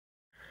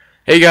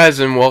Hey guys,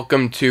 and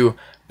welcome to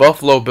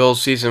Buffalo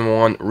Bills Season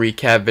 1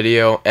 recap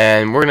video,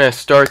 and we're going to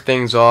start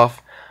things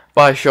off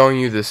by showing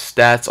you the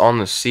stats on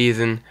the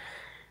season.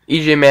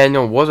 EJ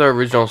Manuel was our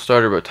original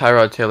starter, but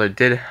Tyrod Taylor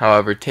did,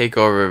 however, take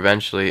over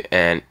eventually,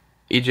 and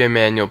EJ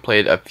Manuel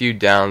played a few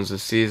downs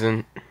this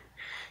season.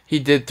 He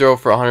did throw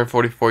for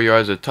 144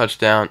 yards, a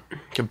touchdown,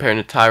 compared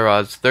to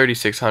Tyrod's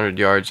 3,600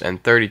 yards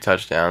and 30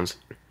 touchdowns.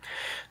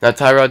 Now,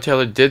 Tyrod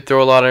Taylor did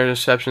throw a lot of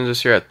interceptions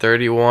this year at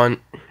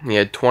 31. He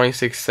had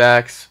 26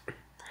 sacks.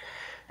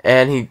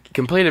 And he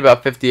completed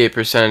about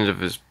 58%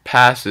 of his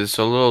passes,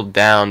 so a little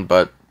down,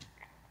 but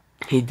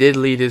he did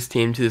lead his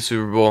team to the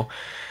Super Bowl,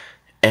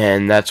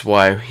 and that's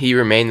why he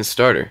remained the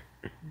starter.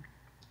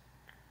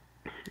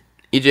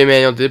 EJ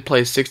Manuel did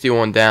play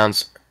 61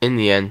 downs in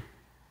the end.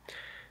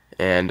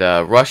 And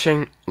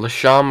rushing,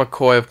 LaShawn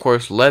McCoy, of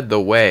course, led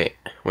the way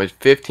with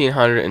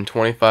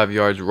 1,525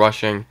 yards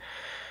rushing.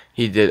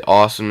 He did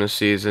awesome this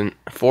season,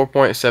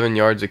 4.7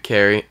 yards a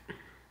carry.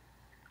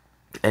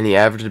 And he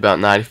averaged about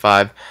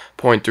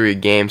 95.3 a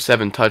game,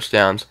 7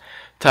 touchdowns.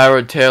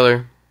 Tyrod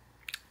Taylor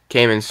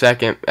came in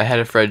second ahead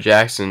of Fred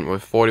Jackson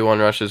with 41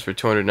 rushes for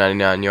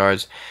 299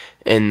 yards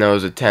in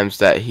those attempts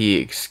that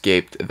he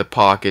escaped the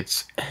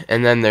pockets.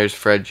 And then there's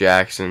Fred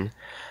Jackson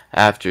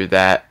after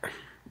that,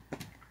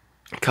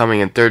 coming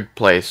in third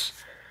place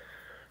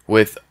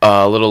with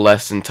a little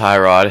less than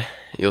Tyrod.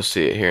 You'll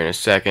see it here in a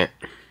second,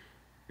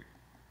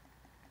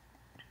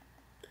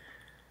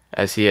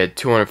 as he had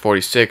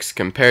 246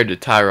 compared to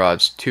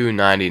Tyrod's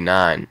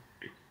 299.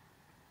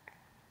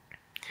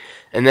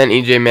 And then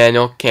EJ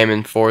Manuel came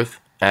in fourth,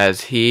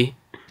 as he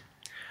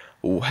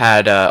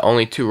had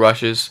only 2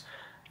 rushes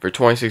for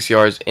 26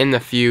 yards in the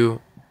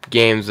few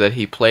games that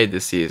he played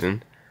this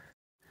season.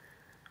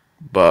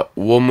 But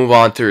we'll move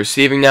on to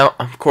receiving now.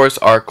 Of course,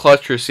 our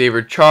clutch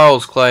receiver,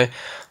 Charles Clay,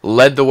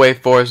 led the way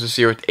for us this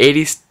year with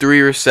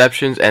 83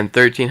 receptions and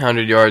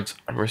 1,300 yards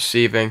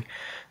receiving.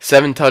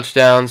 7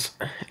 touchdowns,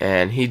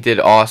 and he did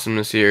awesome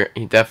this year.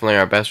 He definitely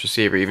our best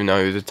receiver, even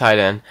though he was a tight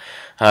end.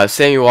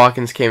 Sammy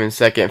Watkins came in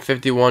second,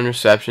 51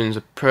 receptions,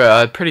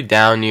 pretty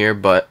down year,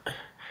 but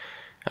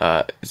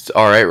it's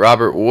all right.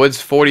 Robert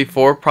Woods,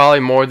 44,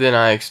 probably more than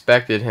I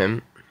expected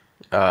him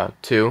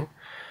to.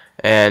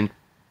 And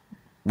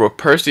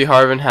Percy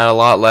Harvin had a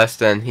lot less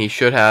than he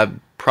should have,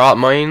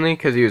 mainly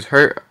because he was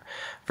hurt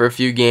for a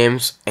few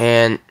games,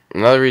 and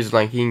another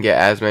reason he can get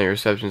as many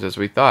receptions as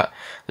we thought.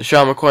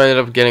 LaShawn McCoy ended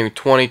up getting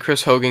 20.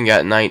 Chris Hogan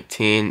got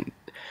 19.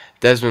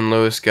 Desmond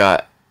Lewis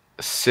got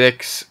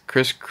 6.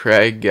 Chris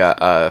Craig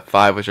got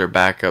 5, which are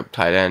backup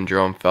tight end.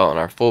 Jerome Felton,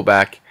 our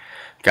fullback,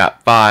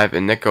 got 5.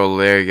 And Nick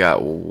O'Leary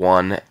got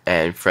 1.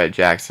 And Fred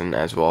Jackson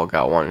as well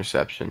got 1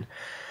 reception.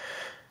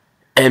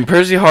 And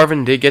Percy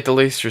Harvin did get the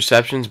least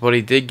receptions, but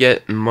he did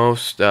get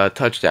most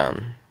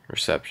touchdown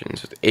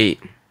receptions with 8.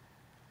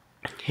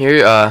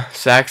 Here,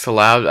 sacks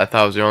allowed, I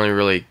thought was the only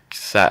really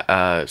stat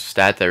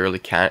that really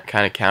kind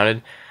of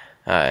counted.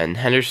 And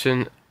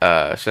Henderson,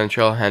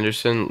 Central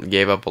Henderson,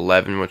 gave up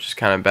 11, which is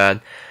kind of bad.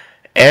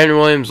 Aaron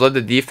Williams led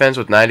the defense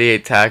with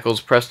 98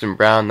 tackles. Preston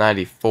Brown,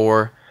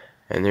 94.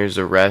 And there's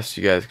the rest.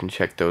 You guys can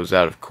check those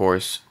out, of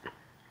course.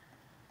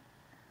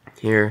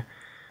 Here.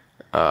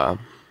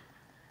 But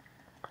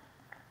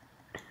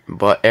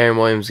Aaron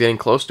Williams getting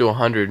close to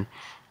 100.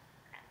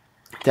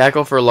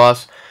 Tackle for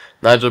loss,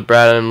 Nigel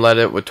Bradham led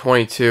it with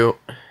 22,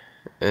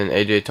 and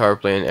AJ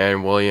Tarpley and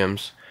Aaron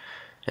Williams.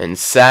 And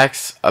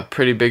sacks, a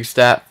pretty big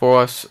stat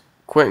for us.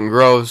 Quentin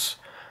Groves,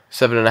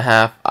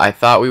 7.5. I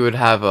thought we would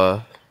have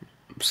a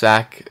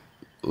sack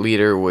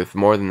leader with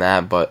more than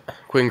that, but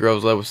Quentin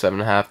Groves led with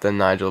 7.5. Then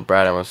Nigel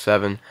Bradham was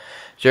 7.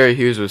 Jerry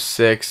Hughes was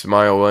 6.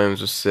 Mario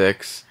Williams was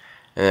 6.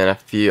 And then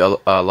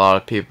a lot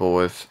of people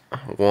with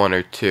 1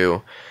 or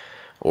 2,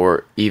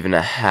 or even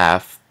a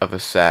half of a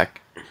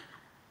sack.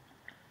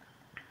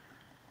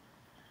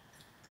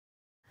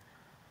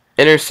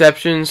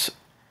 Interceptions,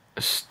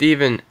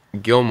 Stephen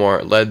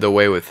Gilmore led the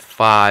way with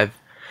 5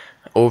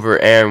 over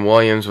Aaron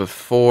Williams with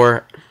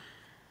 4.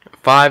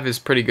 5 is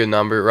a pretty good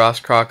number.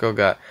 Ross Crocco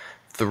got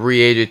 3,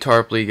 AJ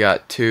Tarpley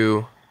got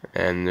 2,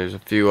 and there's a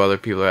few other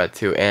people that got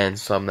 2, and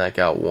some that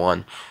got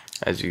 1,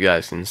 as you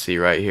guys can see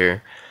right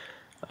here.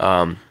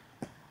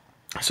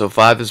 So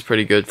 5 is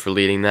pretty good for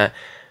leading that.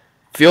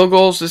 Field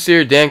goals this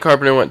year, Dan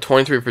Carpenter went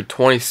 23 for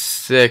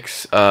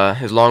 26.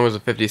 His long was a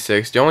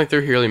 56. The only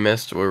 3 he really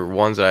missed were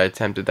ones that I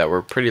attempted that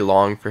were pretty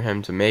long for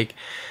him to make,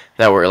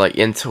 that were like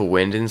into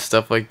wind and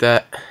stuff like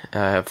that.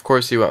 Of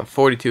course, he went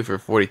 42 for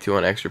 42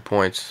 on extra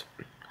points.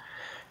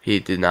 He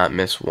did not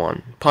miss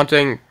 1.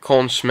 Punting,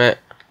 Colin Schmidt,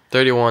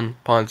 31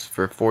 punts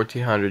for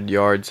 1,400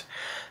 yards,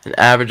 an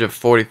average of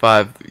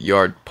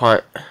 45-yard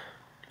punt.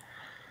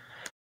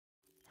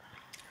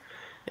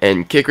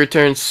 And kick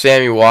returns,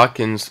 Sammy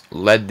Watkins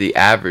led the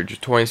average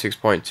of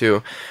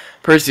 26.2.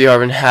 Percy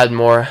Harvin had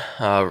more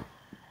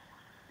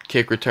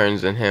kick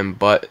returns than him,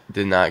 but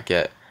did not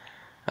get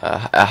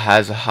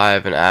has a high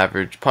of an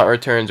average. Punt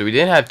returns, we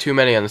didn't have too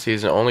many on the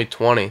season, only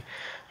 20,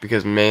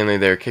 because mainly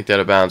they were kicked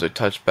out of bounds or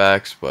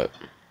touchbacks. But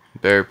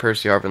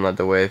Percy Harvin led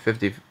the way,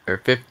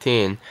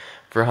 15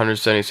 for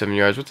 177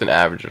 yards with an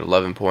average of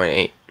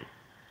 11.8.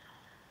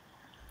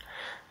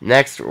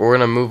 Next, we're going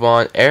to move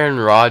on. Aaron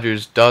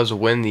Rodgers does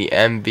win the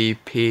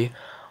MVP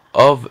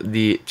of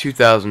the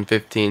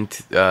 2015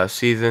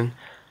 season.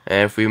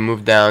 And if we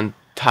move down,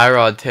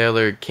 Tyrod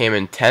Taylor came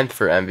in 10th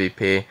for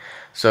MVP,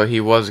 so he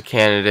was a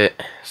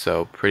candidate.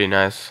 So pretty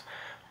nice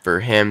for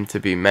him to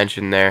be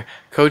mentioned there.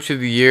 Coach of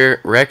the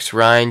Year, Rex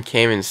Ryan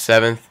came in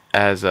 7th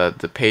as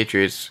the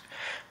Patriots'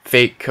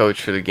 fake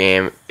coach for the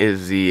game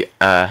is the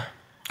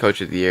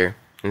Coach of the Year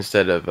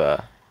instead of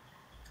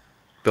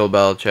Bill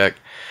Belichick.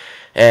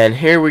 And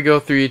here we go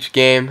through each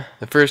game.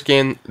 The first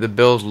game, the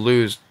Bills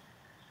lose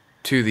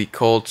to the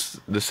Colts.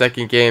 The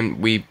second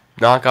game, we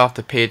knock off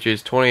the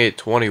Patriots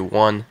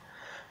 28-21.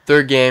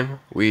 Third game,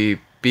 we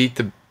beat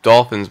the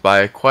Dolphins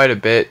by quite a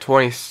bit,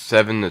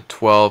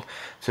 27-12,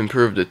 to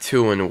improve to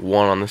 2-1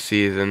 on the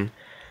season.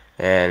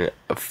 And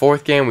a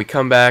fourth game, we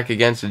come back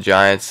against the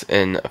Giants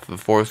in the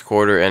fourth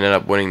quarter, ended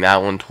up winning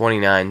that one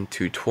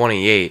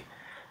 29-28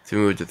 to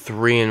move to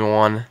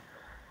 3-1.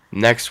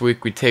 Next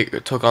week, we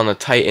took on the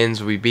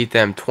Titans. We beat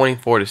them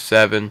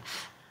 24-7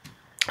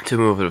 to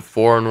move to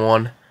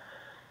 4-1.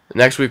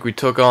 Next week, we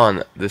took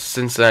on the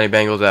Cincinnati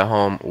Bengals at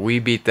home. We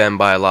beat them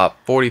by a lot,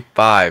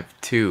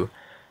 45-10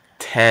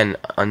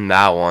 on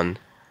that one.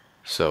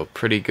 So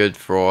pretty good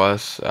for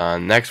us.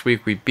 Next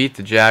week, we beat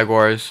the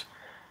Jaguars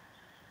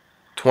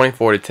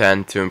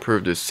 24-10 to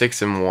improve to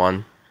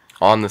 6-1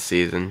 on the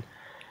season.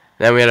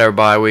 Then we had our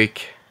bye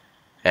week,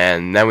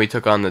 and then we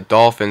took on the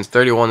Dolphins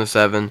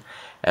 31-7,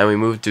 and we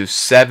moved to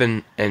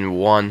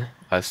 7-1,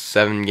 a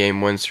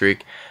 7-game win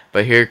streak.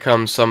 But here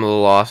comes some of the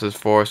losses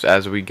for us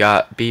as we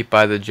got beat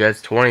by the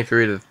Jets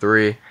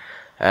 23-3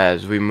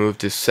 as we moved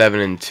to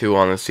 7-2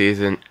 on the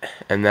season.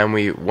 And then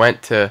we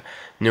went to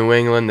New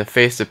England to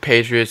face the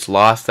Patriots,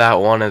 lost that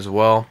one as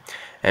well,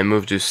 and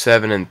moved to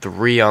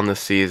 7-3 on the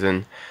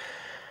season.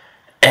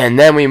 And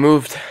then we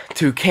moved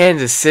to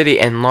Kansas City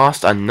and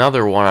lost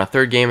another one, our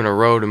third game in a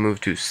row, to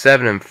move to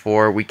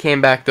 7-4. We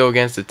came back though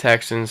against the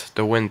Texans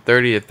to win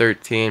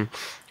 30-13,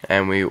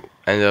 and we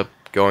ended up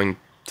going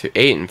to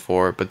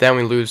 8-4. But then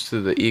we lose to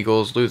the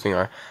Eagles, losing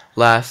our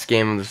last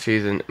game of the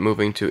season,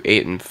 moving to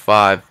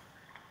 8-5,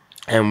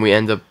 and we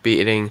end up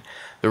beating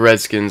the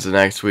Redskins the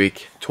next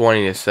week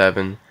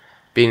 20-7,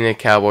 beating the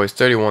Cowboys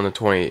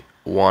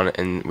 31-21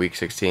 in week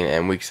 16,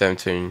 and week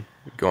 17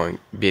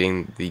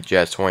 beating the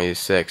Jets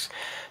 20-6.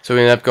 So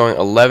we ended up going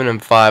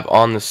 11-5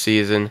 on the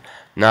season,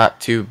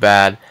 not too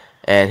bad.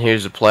 And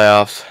here's the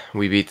playoffs.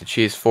 We beat the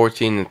Chiefs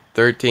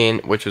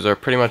 14-13, which was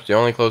pretty much the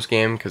only close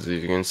game, because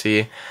as you can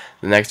see,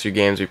 the next two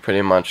games we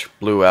pretty much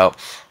blew out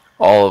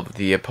all of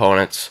the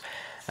opponents,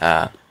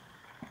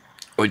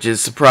 which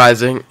is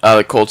surprising.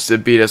 The Colts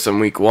did beat us in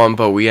week 1,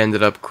 but we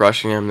ended up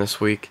crushing them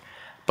this week.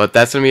 But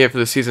that's going to be it for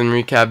the season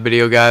recap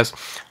video, guys.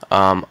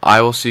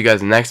 I will see you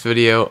guys in the next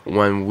video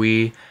when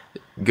we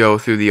go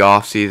through the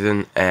off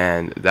season,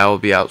 and that will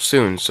be out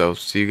soon. So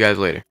see you guys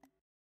later.